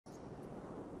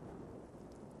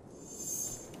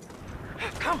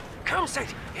Come,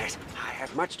 Saint. Yes, I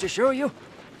have much to show you.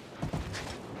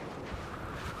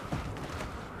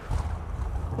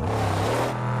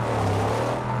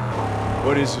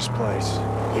 What is this place?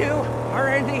 You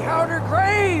are in the outer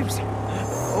graves.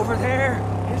 Over there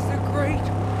is the Great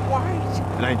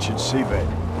White. An ancient seabed.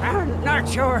 I'm not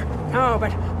sure, no,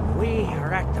 but we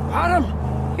are at the bottom.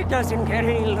 It doesn't get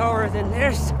any lower than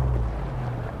this.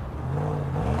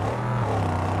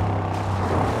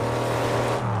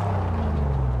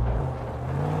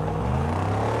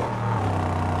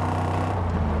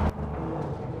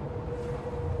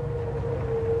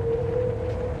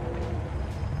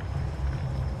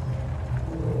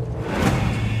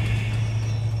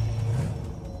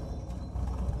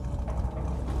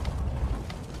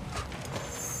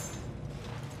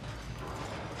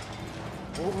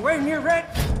 When you're ready,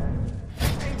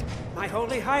 my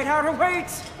holy hideout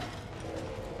awaits!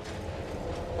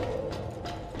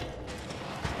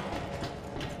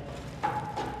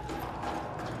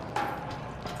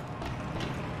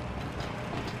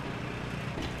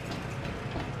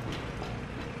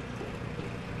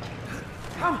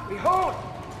 Come, behold!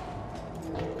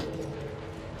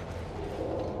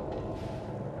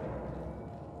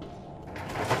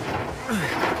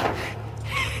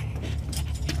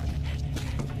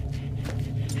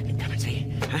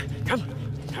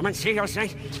 Come and see, O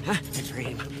Saint. A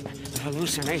dream, a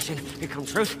hallucination become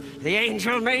truth. The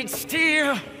angel made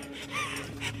steel.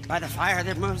 By the fire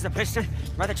that moves the piston,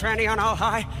 by the tranny on all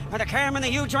high, by the cam and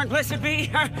the U-joint, blessed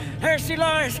be, there she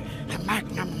lies, the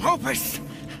magnum opus.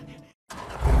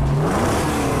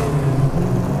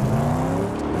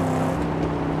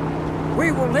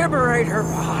 We will liberate her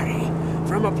body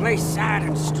from a place sad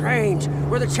and strange,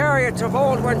 where the chariots of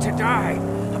old went to die.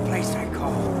 A place I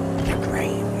call the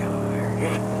graveyard.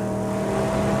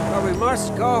 But we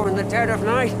must go in the dead of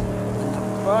night, when the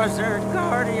buzzard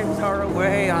guardians are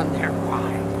away on their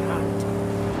wild hunt.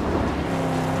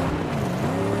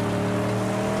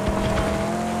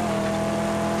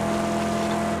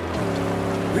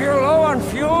 We're low on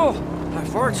fuel.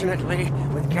 Unfortunately,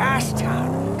 with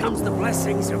Gastown comes the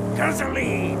blessings of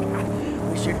gasoline.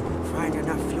 We should find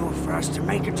enough fuel for us to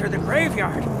make it to the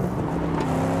graveyard.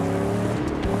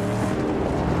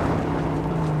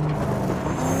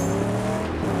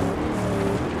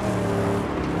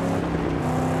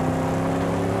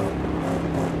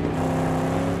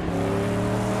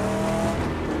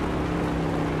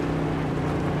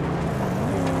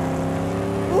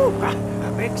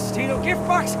 A big steel gift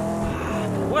box.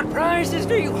 What prizes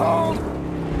do you hold?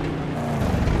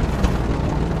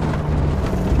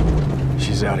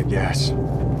 She's out of gas.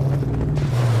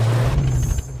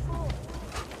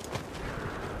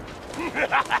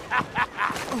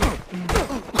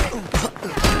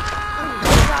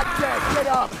 Not dead. Get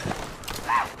up.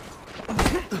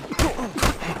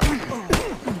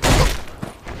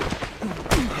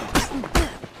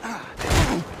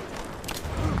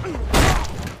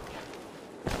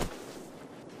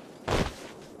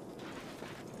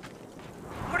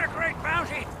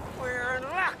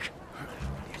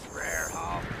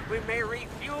 We may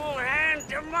refuel and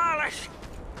demolish.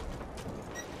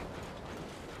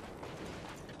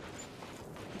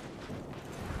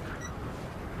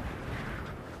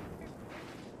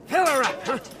 Fill her up,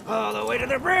 huh? All the way to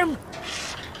the brim.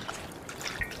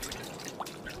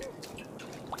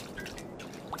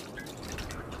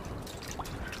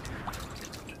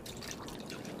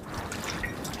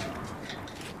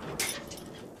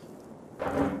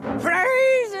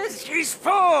 Praises, she's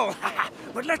full.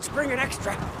 But let's bring an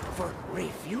extra for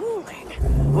refueling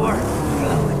or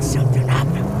blowing something up.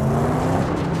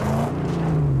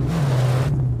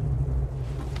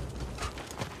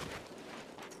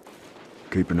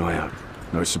 Keep an eye out.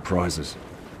 No surprises.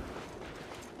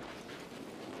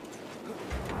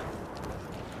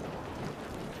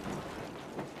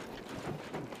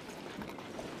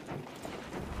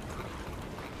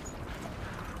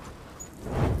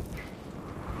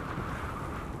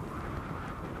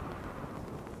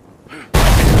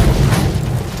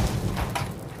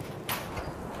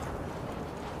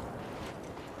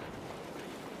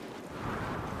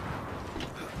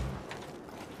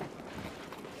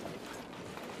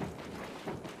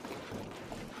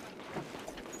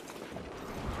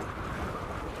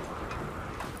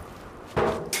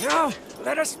 Now,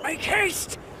 let us make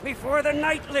haste before the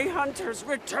nightly hunters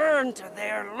return to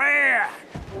their lair.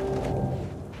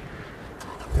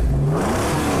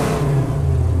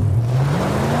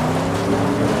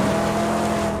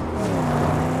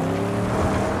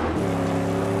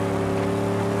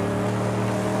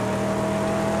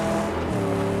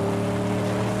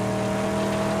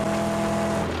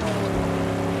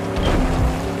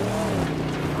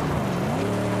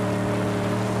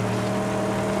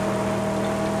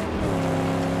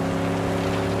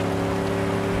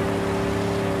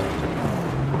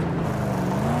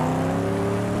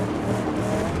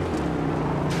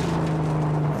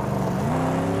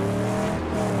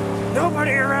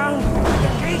 nobody around. The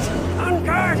gate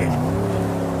unguarded.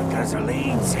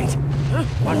 Gasoline, Saint. Huh?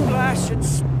 One blast should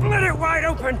split it wide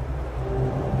open.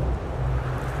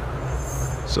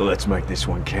 So let's make this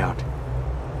one count.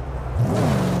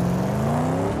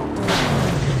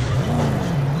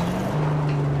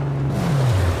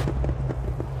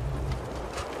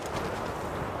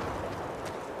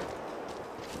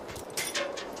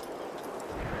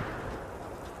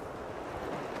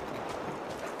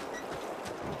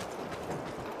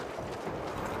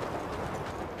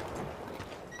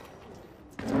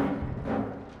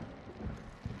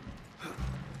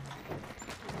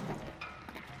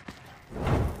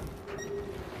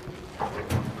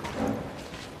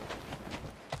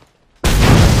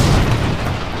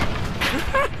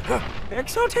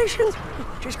 Exaltations!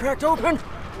 She's cracked open.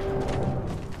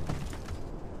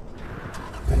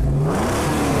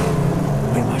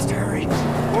 We must hurry.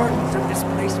 Wardens of this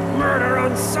place murder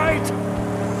on sight.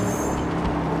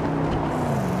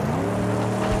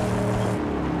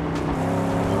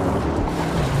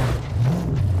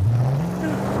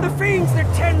 The fiends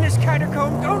that tend this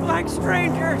catacomb don't like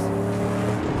strangers.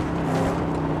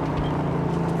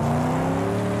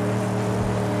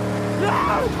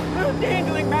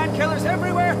 Dangling man-killers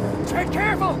everywhere! Tread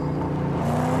careful!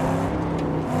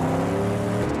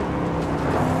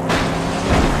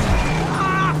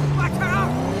 Ah! Watch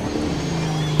out!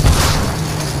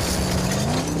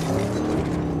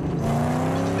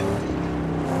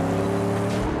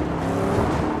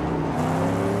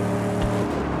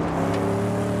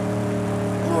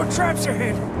 More traps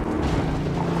ahead!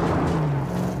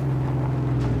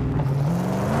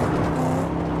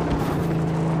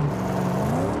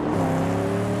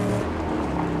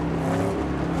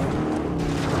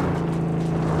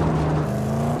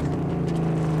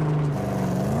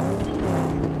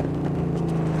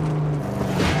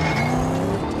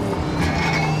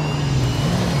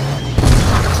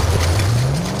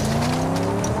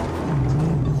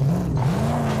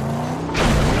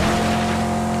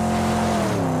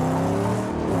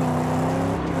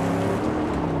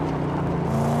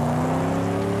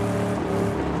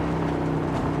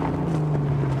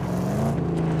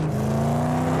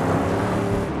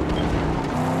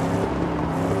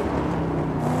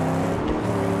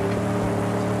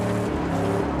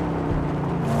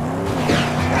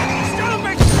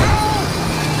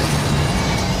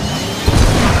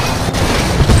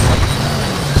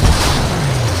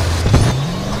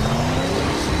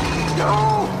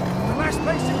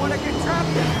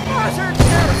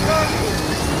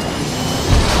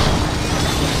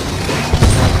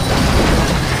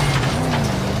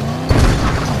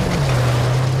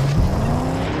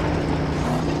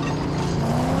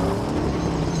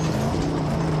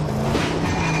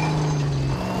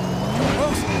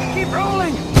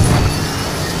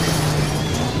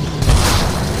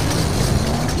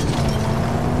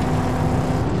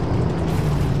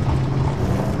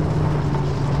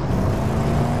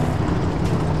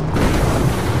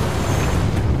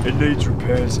 It needs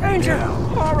repairs. Danger! Now.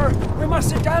 Horror! We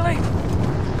mustn't dally!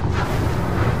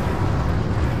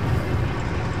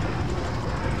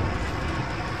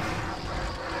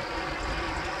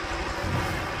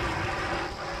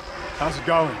 How's it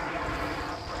going?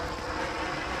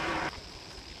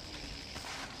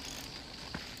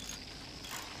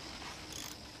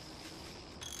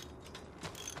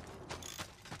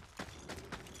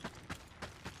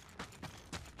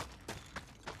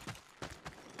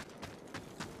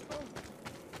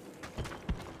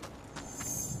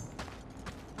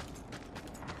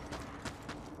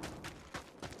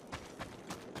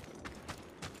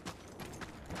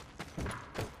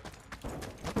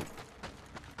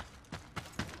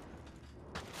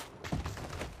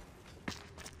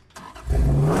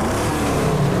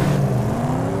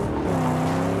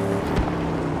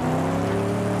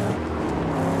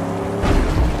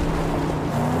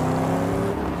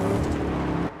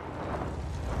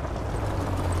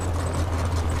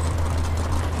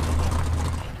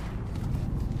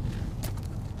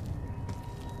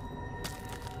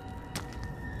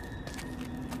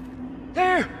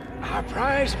 There! Our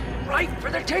prize, right for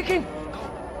the taking!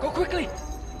 Go quickly!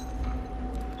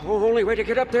 Oh, only way to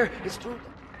get up there is through...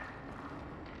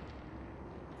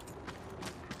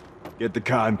 Get the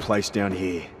car in place down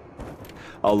here.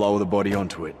 I'll lower the body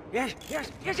onto it. Yes,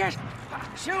 yes, yes, yes!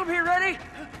 She'll be ready,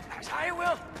 as I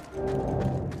will.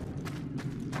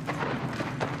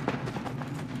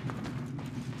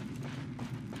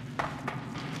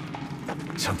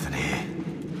 Something here.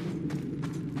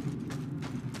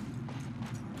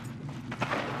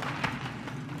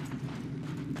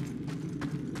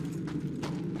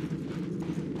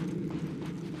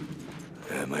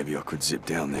 Maybe I could zip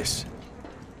down this.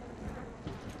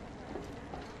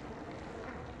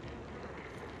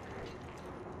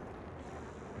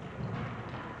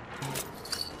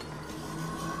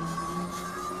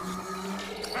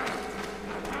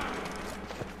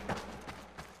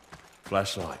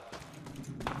 Flashlight.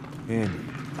 Handy.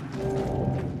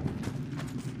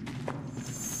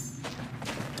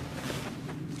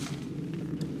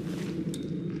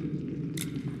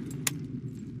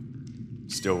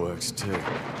 Still works too.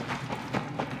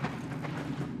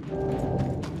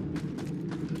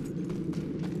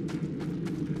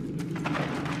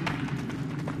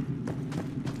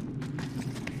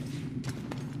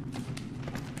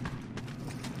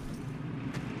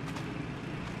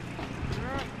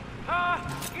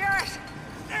 Yes!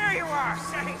 There you are,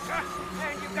 Saint!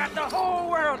 And you got the whole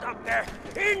world up there,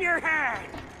 in your hand!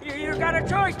 You got a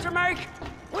choice to make!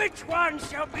 Which one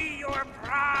shall be your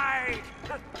pride?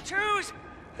 Choose!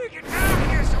 Get down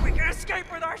here so we can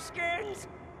escape with our skins!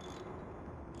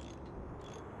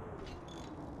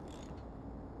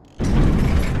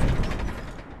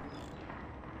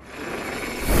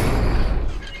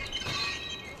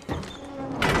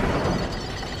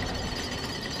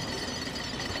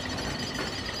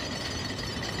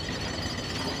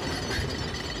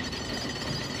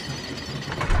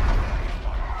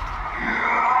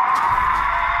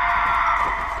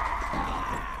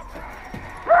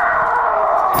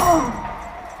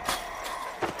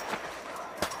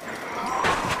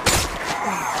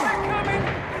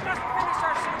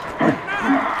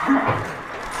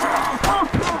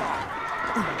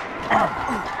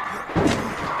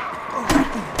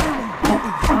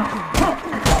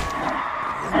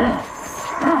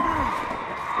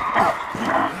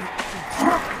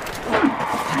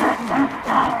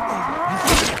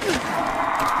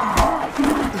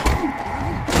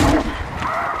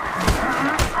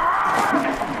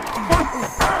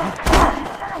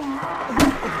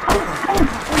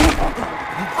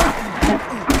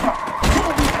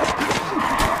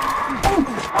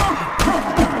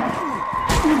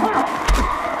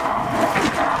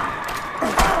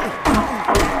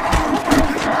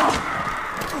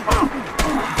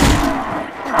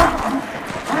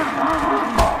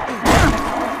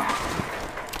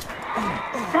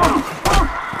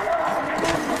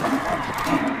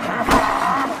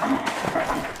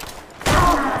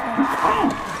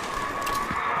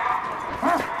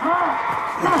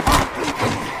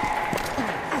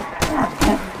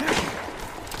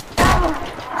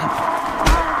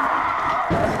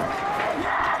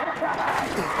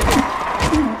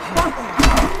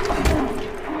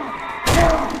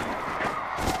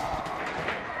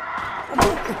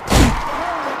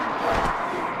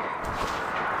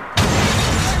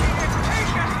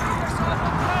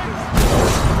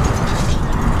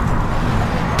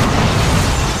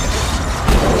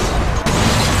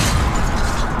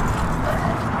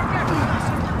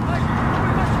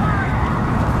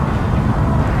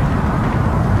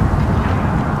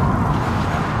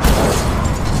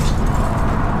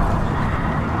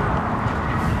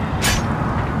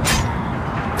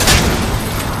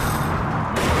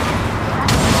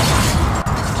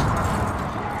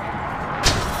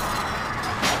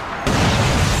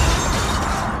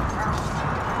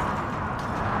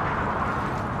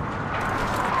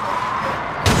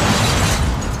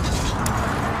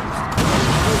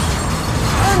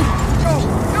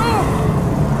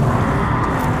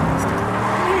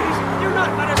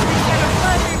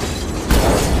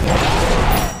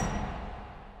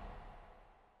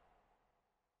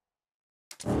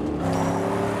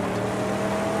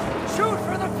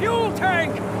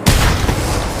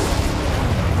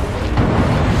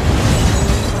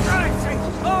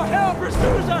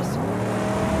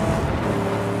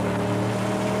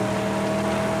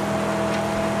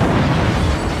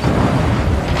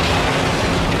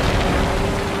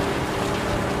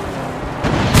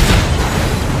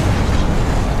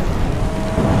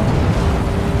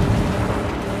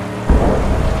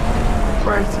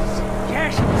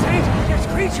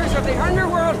 Creatures of the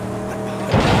underworld!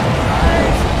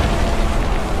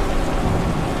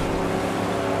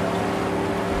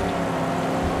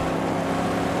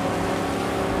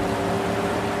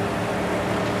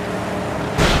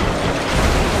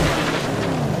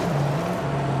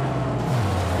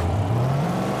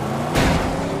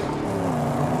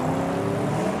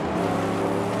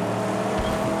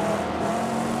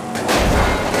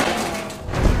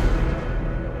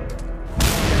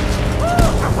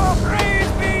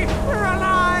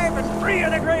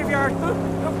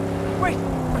 Wait,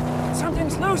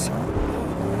 something's loose.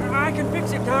 I can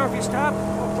fix it now if you stop,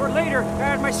 or later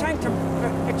at my sanctum.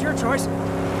 It's your choice.